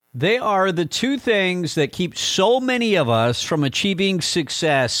They are the two things that keep so many of us from achieving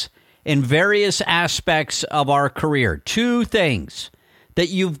success in various aspects of our career. Two things that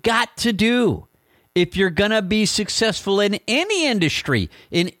you've got to do if you're going to be successful in any industry,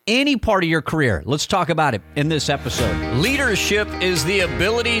 in any part of your career. Let's talk about it in this episode. Leadership is the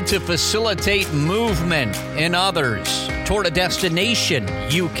ability to facilitate movement in others toward a destination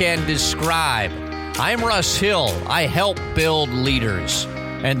you can describe. I'm Russ Hill. I help build leaders.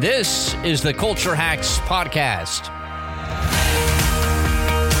 And this is the Culture Hacks Podcast.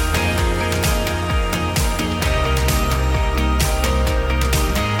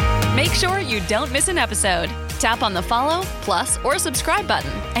 Make sure you don't miss an episode. Tap on the follow, plus, or subscribe button,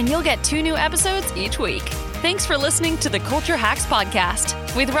 and you'll get 2 new episodes each week. Thanks for listening to the Culture Hacks Podcast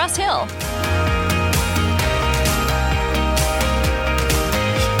with Russ Hill.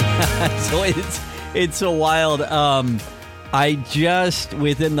 So it's so wild. I just,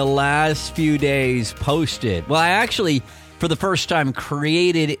 within the last few days, posted. Well, I actually, for the first time,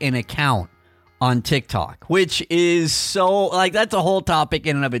 created an account on TikTok, which is so, that's a whole topic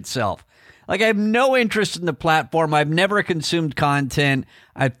in and of itself. I have no interest in the platform. I've never consumed content.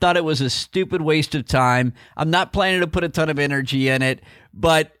 I thought it was a stupid waste of time. I'm not planning to put a ton of energy in it,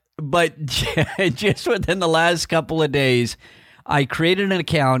 but just within the last couple of days, I created an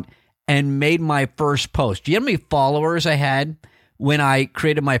account and made my first post. Do you know how many followers I had when I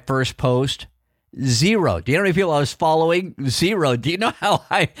created my first post? 0. Do you know how many people I was following? 0. Do you know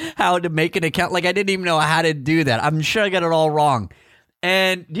how to make an account? I didn't even know how to do that. I'm sure I got it all wrong.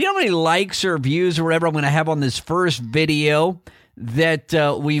 And do you know how many likes or views or whatever I'm going to have on this first video that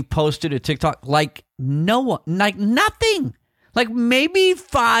we've posted to TikTok? Nothing. Maybe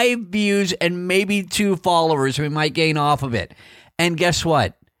 5 views and maybe 2 followers we might gain off of it. And guess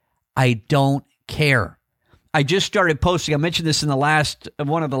what? I don't care. I just started posting. I mentioned this in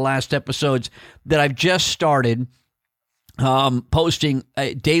one of the last episodes that I've just started posting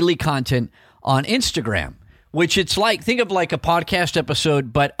daily content on Instagram, which it's think of like a podcast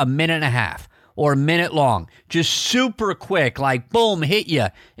episode, but a minute and a half or a minute long, just super quick, boom, hit you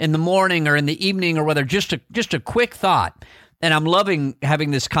in the morning or in the evening or whether just a quick thought. And I'm loving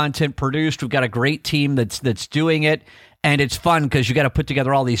having this content produced. We've got a great team that's doing it. And it's fun because you got to put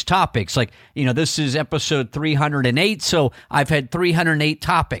together all these topics. This is episode 308. So I've had 308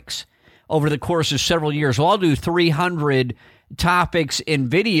 topics over the course of several years. Well, I'll do 300 topics in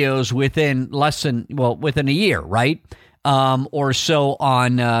videos within within a year, right? Or so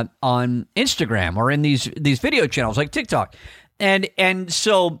on Instagram or in these video channels like TikTok. And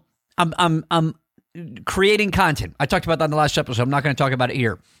so I'm creating content. I talked about that in the last episode. I'm not going to talk about it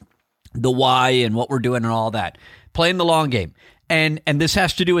here. The why and what we're doing and all that. Playing the long game. And this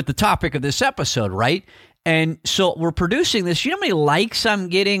has to do with the topic of this episode, right? And so we're producing this. You know how many likes I'm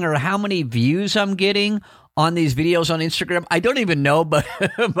getting or how many views I'm getting on these videos on Instagram? I don't even know, but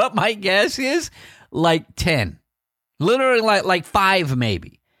my guess is 10. Literally 5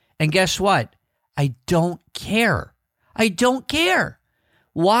 maybe. And guess what? I don't care. I don't care.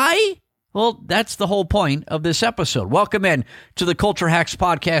 Why? Well, that's the whole point of this episode. Welcome in to the Culture Hacks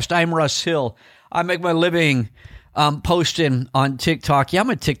Podcast. I'm Russ Hill. I make my living posting on TikTok. Yeah, I'm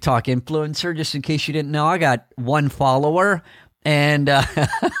a TikTok influencer, just in case you didn't know. I got 1 follower, and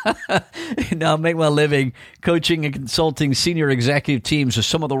I make my living coaching and consulting senior executive teams of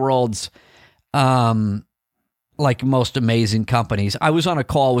some of the world's most amazing companies. I was on a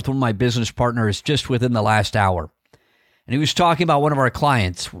call with one of my business partners just within the last hour. And he was talking about one of our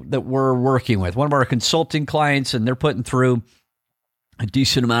clients that we're working with, one of our consulting clients, and they're putting through a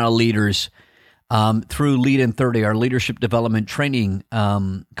decent amount of leaders through Lead in 30, our leadership development training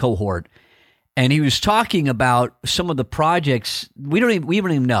cohort. And he was talking about some of the projects we don't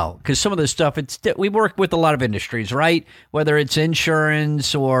even know, because some of the stuff, we work with a lot of industries, right? Whether it's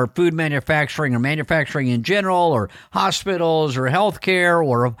insurance or food manufacturing or manufacturing in general or hospitals or healthcare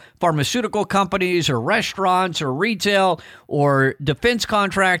or pharmaceutical companies or restaurants or retail or defense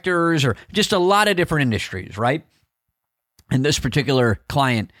contractors or just a lot of different industries, right? And this particular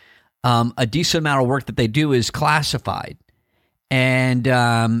client, a decent amount of work that they do is classified. And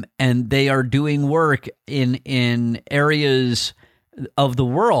they are doing work in areas of the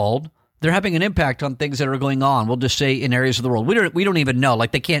world. They're having an impact on things that are going on. We'll just say in areas of the world we don't even know.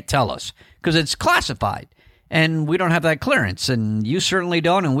 They can't tell us because it's classified, and we don't have that clearance, and you certainly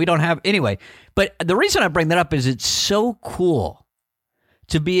don't, and we don't have anyway. But the reason I bring that up is it's so cool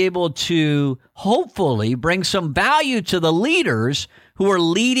to be able to hopefully bring some value to the leaders who are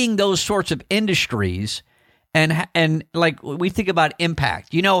leading those sorts of industries. And we think about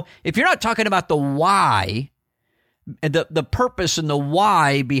impact, if you're not talking about the why the purpose and the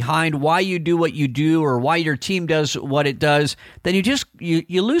why behind why you do what you do or why your team does what it does, then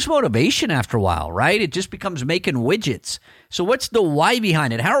you lose motivation after a while, right? It just becomes making widgets. So what's the why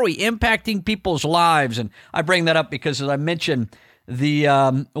behind it? How are we impacting people's lives? And I bring that up because, as I mentioned,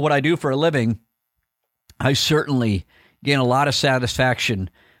 what I do for a living, I certainly gain a lot of satisfaction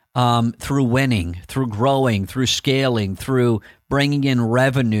through winning, through growing, through scaling, through bringing in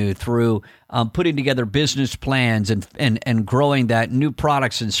revenue, through putting together business plans and growing that, new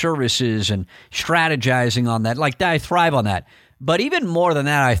products and services and strategizing on that. Like that, I thrive on that. But even more than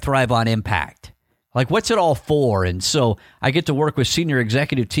that, I thrive on impact. Like, what's it all for? And so I get to work with senior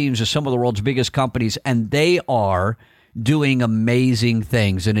executive teams of some of the world's biggest companies, and they are doing amazing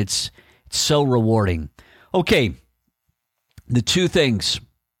things, and it's so rewarding. Okay, the two things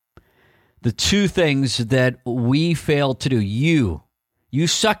that we fail to do. You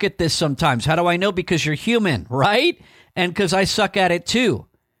suck at this sometimes. How do I know? Because you're human, right? And because I suck at it too.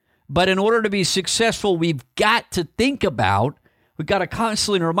 But in order to be successful, we've got to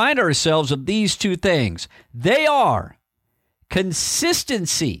constantly remind ourselves of these two things. They are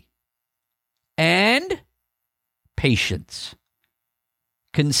consistency and patience.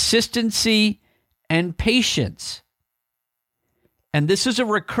 Consistency and patience. And this is a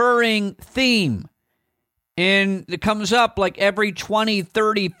recurring theme. And it comes up like every 20,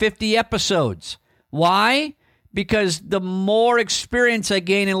 30, 50 episodes. Why? Because the more experience I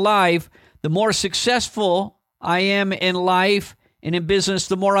gain in life, the more successful I am in life and in business,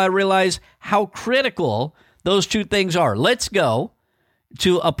 the more I realize how critical those two things are. Let's go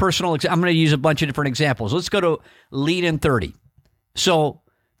to a personal example. I'm going to use a bunch of different examples. Let's go to Lead in 30. So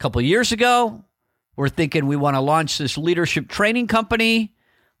a couple of years ago, we're thinking we want to launch this leadership training company.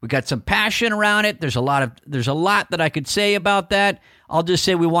 We got some passion around it. There's a lot that I could say about that. I'll just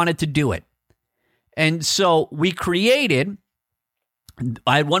say we wanted to do it. And so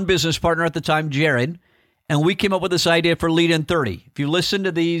I had one business partner at the time, Jared, and we came up with this idea for Lead in 30. If you listen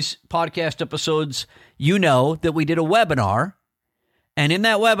to these podcast episodes, you know that we did a webinar. And in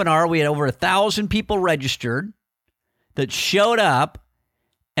that webinar, we had over 1,000 people registered that showed up,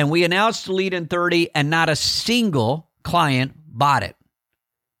 and we announced Lead in 30, and not a single client bought it.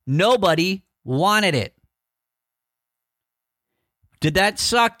 Nobody wanted it. Did that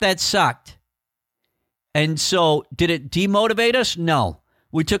suck? That sucked. And so did it demotivate us? No.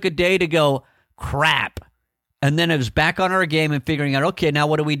 We took a day to go, crap. And then it was back on our game and figuring out, okay, now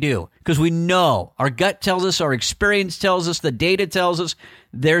what do we do? Because we know, our gut tells us, our experience tells us, the data tells us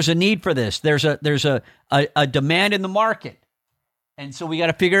there's a need for this. There's a demand in the market. And so we got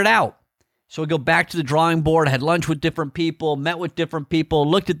to figure it out. So we go back to the drawing board, had lunch with different people, met with different people,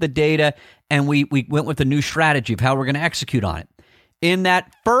 looked at the data, and we went with a new strategy of how we're going to execute on it. In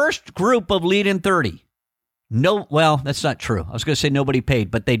that first group of Lead in 30, that's not true. I was going to say nobody paid,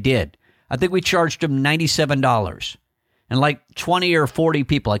 but they did. I think we charged them $97. And like 20 or 40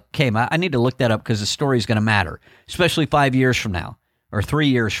 people came. I need to look that up because the story is going to matter, especially 5 years from now or 3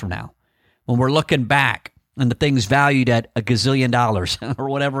 years from now when we're looking back and the thing's valued at $1 gazillion or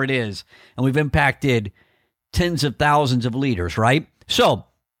whatever it is. And we've impacted tens of thousands of leaders, right? So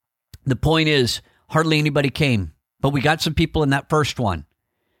the point is hardly anybody came, but we got some people in that first one.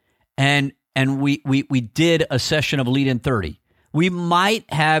 And we did a session of Lead in 30. We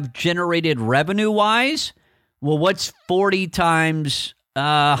might have generated revenue-wise, well, what's 40 times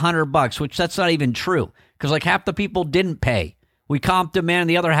 $100? Which that's not even true, because like half the people didn't pay. We comped them in,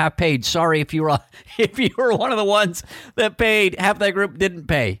 the other half paid. Sorry if you were one of the ones that paid. Half that group didn't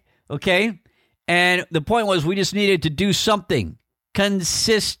pay. Okay, and the point was we just needed to do something.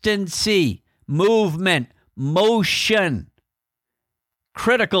 Consistency, movement, motion,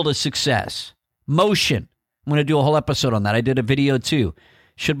 critical to success. Motion. I'm going to do a whole episode on that. I did a video too.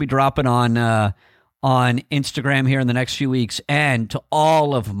 Should be dropping on Instagram here in the next few weeks. And to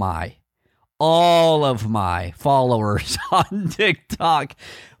all of my followers on TikTok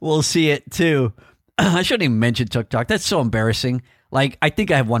will see it too. I shouldn't even mention TikTok. That's so embarrassing. Like, I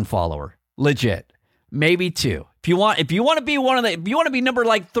think I have one follower. Legit. Maybe two. If you want to be if you want to be number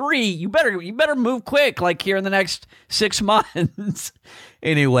like 3, you better move quick, like here in the next 6 months.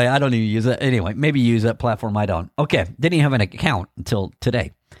 Anyway, I don't even use that. Anyway, maybe use that platform. I don't. Okay. Didn't even have an account until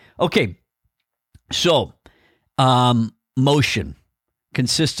today. Okay. So, motion,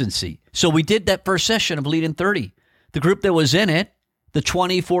 consistency. So we did that first session of Lead in 30. The group that was in it, the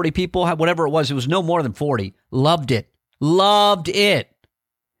 20, 40 people, whatever it was no more than 40, loved it. Loved it.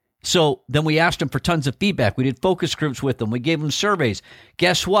 So then we asked them for tons of feedback. We did focus groups with them. We gave them surveys.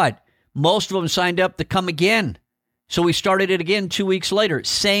 Guess what? Most of them signed up to come again. So we started it again 2 weeks later.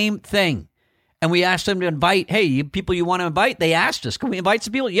 Same thing. And we asked them to invite, hey, you people you want to invite? They asked us, can we invite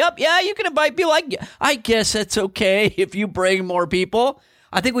some people? Yep, yeah, you can invite people. I guess that's okay if you bring more people.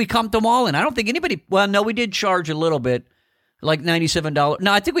 I think we comped them all in. I don't think anybody, well, no, we did charge a little bit, like $97.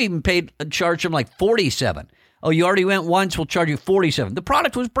 No, I think we even charged them like $47. Oh, you already went once, we'll charge you $47. The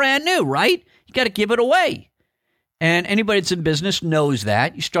product was brand new, right? You got to give it away. And anybody that's in business knows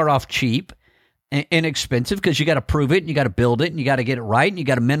that. You start off cheap. Inexpensive because you got to prove it and you got to build it and you got to get it right and you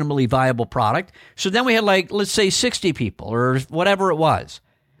got a minimally viable product. So then we had like, let's say 60 people or whatever it was.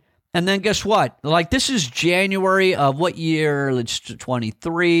 And then guess what? Like this is January of what year? It's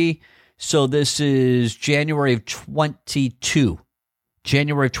 23. So this is January of 22.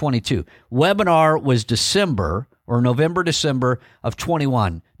 January of 22. Webinar was December or November, December of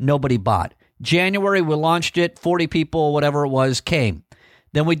 21. Nobody bought. January, we launched it. 40 people, whatever it was, came.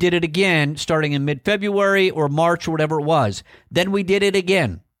 Then we did it again starting in mid-February or March or whatever it was. Then we did it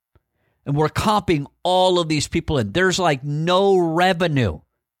again. And we're comping all of these people in. There's like no revenue.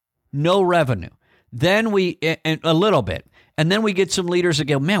 No revenue. Then we, a little bit. And then we get some leaders that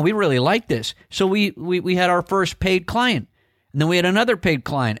go, man, we really like this. So we had our first paid client. And then we had another paid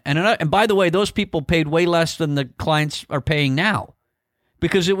client. And by the way, those people paid way less than the clients are paying now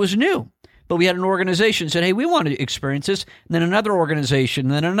because it was new. But we had an organization that said, hey, we want to experience this. And then another organization,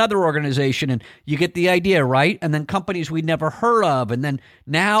 and then another organization. And you get the idea, right? And then companies we'd never heard of. And then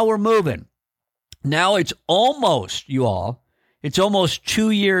now we're moving. Now it's almost, you all, it's almost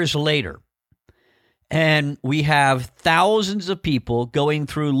 2 years later. And we have thousands of people going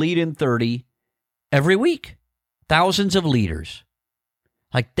through Lead in 30 every week. Thousands of leaders.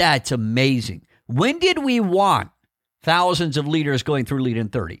 Like, that's amazing. When did we want thousands of leaders going through Lead in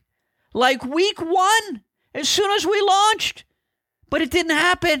 30? Like week 1, as soon as we launched. But it didn't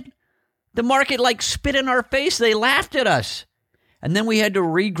happen. The market like spit in our face. They laughed at us. And then we had to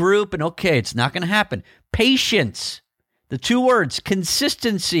regroup and, okay, it's not going to happen. Patience. The 2 words,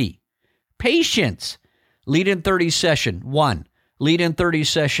 consistency. Patience. Lead in 30 session 1. Lead in 30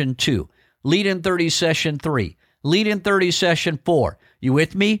 session 2. Lead in 30 session 3. Lead in 30 session 4. You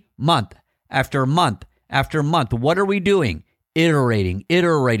with me? Month after month after month. What are we doing?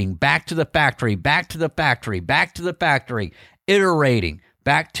 Iterating, back to the factory, back to the factory, back to the factory, iterating,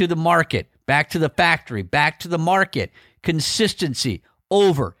 back to the market, back to the factory, back to the market. Consistency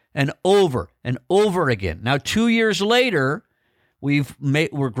over and over and over again. Now, 2 years later, we're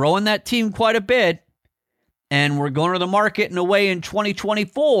growing that team quite a bit, and we're going to the market in a way in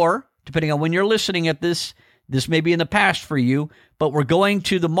 2024, depending on when you're listening at this. This may be in the past for you, but we're going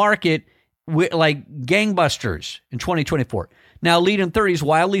to the market like gangbusters in 2024. Now, Lead in 30 is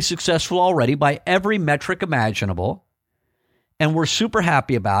wildly successful already by every metric imaginable, and we're super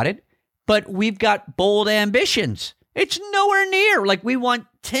happy about it, but we've got bold ambitions. It's nowhere near. Like, we want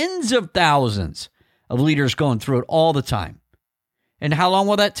tens of thousands of leaders going through it all the time. And how long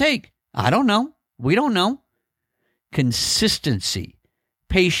will that take? I don't know. We don't know. Consistency,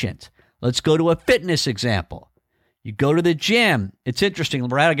 patience. Let's go to a fitness example. You go to the gym. It's interesting,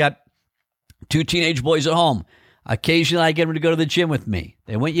 Brad. I got 2 teenage boys at home. Occasionally, I get them to go to the gym with me.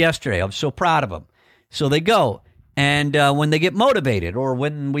 They went yesterday. I'm so proud of them. So they go. And when they get motivated or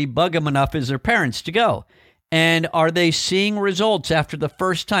when we bug them enough as their parents to go. And are they seeing results after the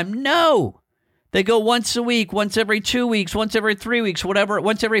first time? No. They go once a week, once every 2 weeks, once every 3 weeks, whatever,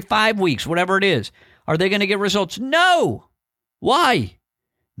 once every 5 weeks, whatever it is. Are they going to get results? No. Why?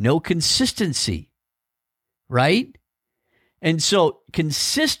 No consistency, right? And so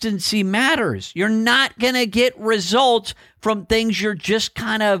consistency matters. You're not going to get results from things you're just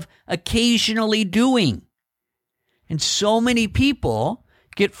kind of occasionally doing. And so many people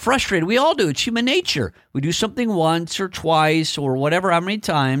get frustrated. We all do. It's human nature. We do something once or twice or whatever, how many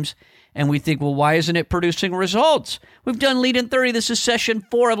times, and we think, well, why isn't it producing results? We've done Lead in 30. This is session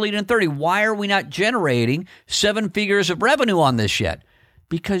 4 of Lead in 30. Why are we not generating 7 figures of revenue on this yet?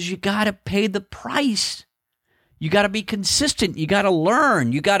 Because you got to pay the price. You got to be consistent. You got to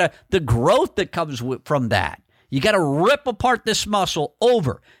learn. You got to, the growth that comes from that. You got to rip apart this muscle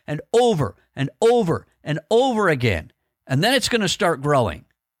over and over and over and over again. And then it's going to start growing,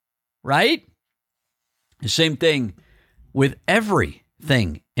 right? The same thing with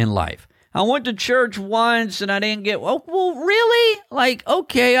everything in life. I went to church once and I didn't get, oh, well, really? Like,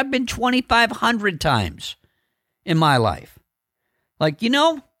 okay, I've been 2,500 times in my life. Like,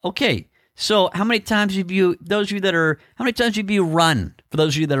 okay. So how many times have you, how many times have you run, for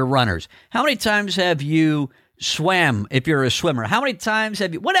those of you that are runners? How many times have you swam if you're a swimmer? How many times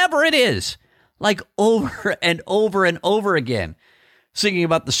have you, whatever it is, like over and over and over again. thinking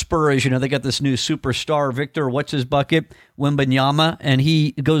about the Spurs, they got this new superstar, Victor, what's his bucket, Wembanyama, and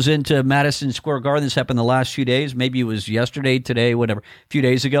he goes into Madison Square Garden. This happened the last few days. Maybe it was yesterday, today, whatever, a few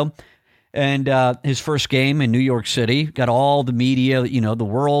days ago. And his first game in New York City, got all the media, the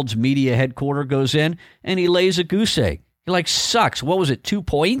world's media headquarters goes in, and he lays a goose egg. He sucks. What was it, 2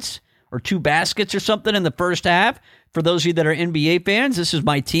 points or 2 baskets or something in the first half? For those of you that are NBA fans, this is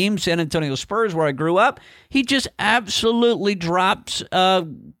my team, San Antonio Spurs, where I grew up. He just absolutely drops,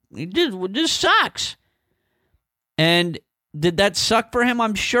 he just sucks. And did that suck for him?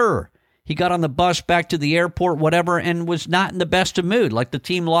 I'm sure. He got on the bus back to the airport, whatever, and was not in the best of mood. The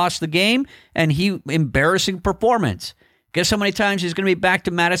team lost the game, and embarrassing performance. Guess how many times he's going to be back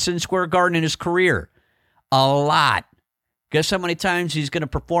to Madison Square Garden in his career? A lot. Guess how many times he's going to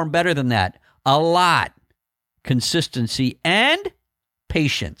perform better than that? A lot. Consistency and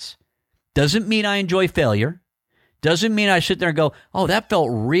patience. Doesn't mean I enjoy failure. Doesn't mean I sit there and go, oh, that felt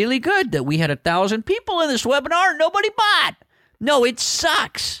really good that we had 1,000 people in this webinar and nobody bought. No, it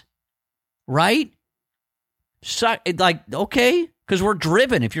sucks. Right? Okay, because we're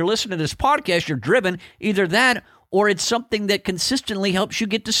driven. If you're listening to this podcast, you're driven. Either that or it's something that consistently helps you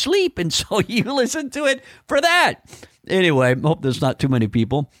get to sleep. And so you listen to it for that. Anyway, hope there's not too many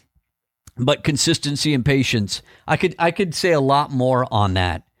people. But consistency and patience. I could say a lot more on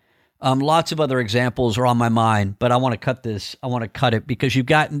that. Lots of other examples are on my mind, but I want to cut this. I want to cut it because you've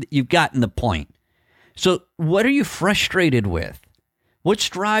gotten the point. So what are you frustrated with? What's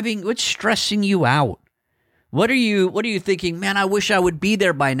stressing you out? What are you thinking, man, I wish I would be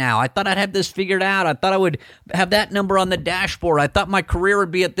there by now. I thought I'd have this figured out. I thought I would have that number on the dashboard. I thought my career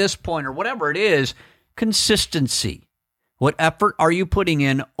would be at this point or whatever it is. Consistency. What effort are you putting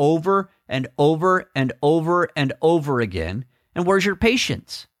in over and over and over and over again? And where's your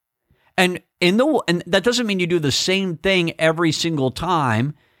patience? And that doesn't mean you do the same thing every single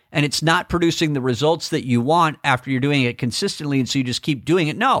time and it's not producing the results that you want after you're doing it consistently, and so you just keep doing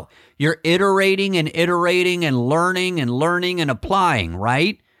it. No, you're iterating and iterating and learning and applying,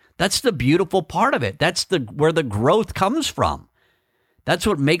 right? That's the beautiful part of it. That's where the growth comes from. That's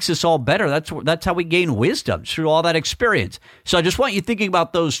what makes us all better. That's how we gain wisdom, through all that experience. So I just want you thinking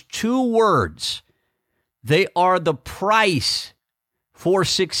about those 2 words. They are the price for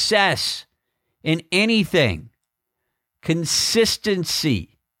success in anything.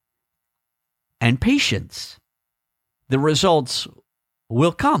 Consistency and patience. The results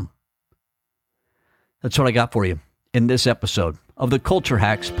will come. That's what I got for you in this episode of the Culture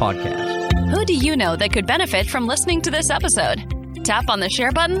Hacks Podcast. Who do you know that could benefit from listening to this episode? Tap on the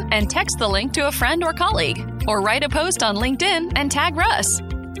share button and text the link to a friend or colleague, or write a post on LinkedIn and tag Russ.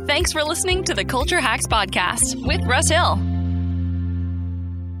 Thanks for listening to the Culture Hacks Podcast with Russ Hill.